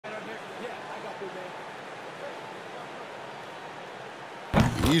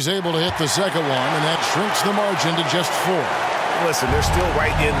He's able to hit the second one, and that shrinks the margin to just 4. Listen, they're still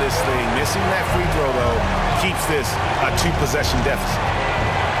right in this thing. Missing that free throw, though, keeps this a 2-possession deficit.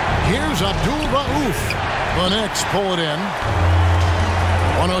 Here's Abdul Rauf. The Knicks pull it in.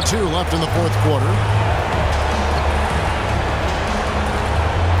 1:02 left in the fourth quarter.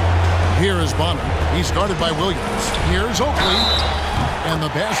 Here is Bonner. He's guarded by Williams. Here's Oakley. And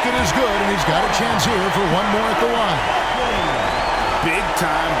the basket is good, and he's got a chance here for one more at the line.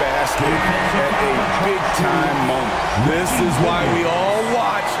 Big-time basket at a big-time moment. This is why we all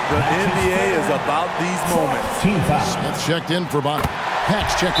watch. The NBA is about these moments. Smith checked in for Bonner.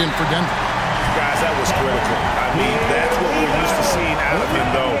 Patch checked in for Denver. Guys, that was critical. I mean, that's what we're used to seeing out of him,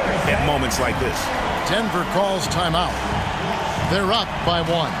 though, at moments like this. Denver calls timeout. They're up by 1.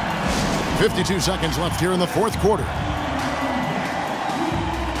 52 seconds left here in the fourth quarter.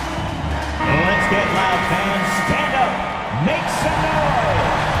 Let's get loud, fans. Stand up. Make some noise.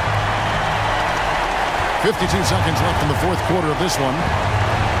 52 seconds left in the fourth quarter of this one.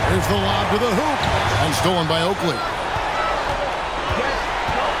 Here's the lob to the hoop. And stolen by Oakley.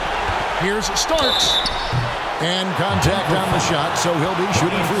 Here's Starks. And contact on the shot, so he'll be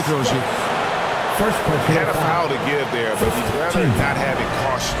shooting free throws here. He had a foul to give there, but you'd rather not have it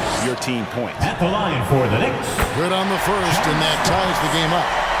cost your team points. At the line for the Knicks. Good on the first, and that ties the game up.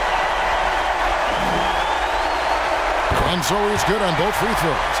 And so he's good on both free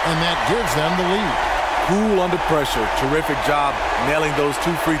throws, and that gives them the lead. Cool under pressure. Terrific job nailing those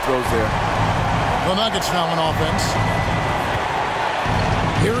 2 free throws there. The Nuggets now on offense.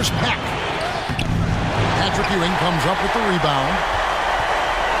 Here's Pack. Patrick Ewing comes up with the rebound.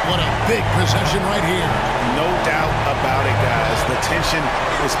 What a big possession right here. No doubt about it, guys. The tension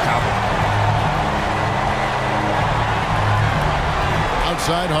is palpable.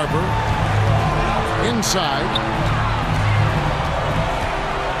 Outside Harper. Inside.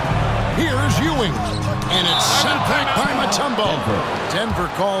 Here's Ewing. And it's sent back by Mutombo. Denver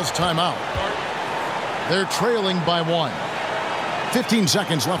calls timeout. They're trailing by 1. 15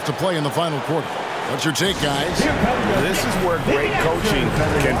 seconds left to play in the final quarter. What's your take, guys? This is where great coaching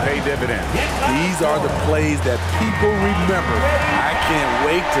can pay dividends. These are the plays that people remember. I can't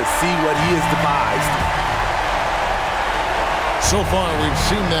wait to see what he has devised. So far, we've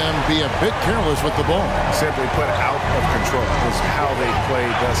seen them be a bit careless with the ball. Simply put, out of control is how they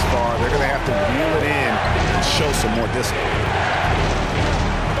played thus far. They're going to have to reel it in and show some more discipline.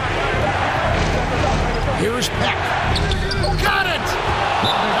 Here's Peck. Got it!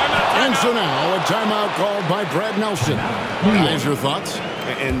 And so now, a timeout called by Brad Nelson. Guys, your thoughts?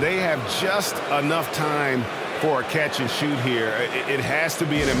 And they have just enough time for a catch and shoot here. It has to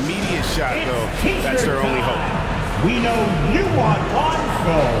be an immediate shot, though. That's their only hope. We know you want one,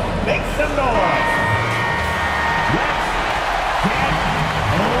 so make some noise. Let's get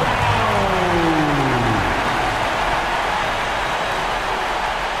loud.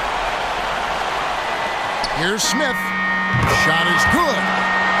 Here's Smith. Shot is good.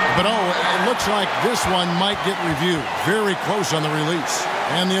 But, it looks like this one might get reviewed. Very close on the release.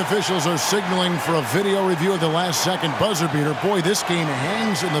 And the officials are signaling for a video review of the last-second buzzer beater. Boy, this game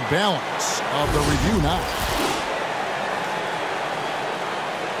hangs in the balance of the review now.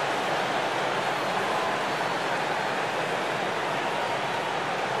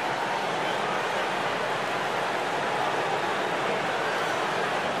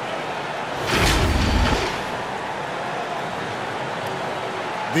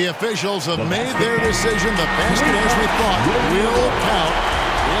 The officials have made their decision. The basket, as we thought, will count.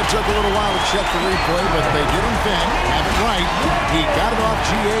 It took a little while to check the replay, but they did, in fact, have it right. He got it off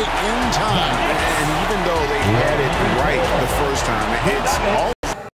GA in time. And even though they had it right the first time, it's all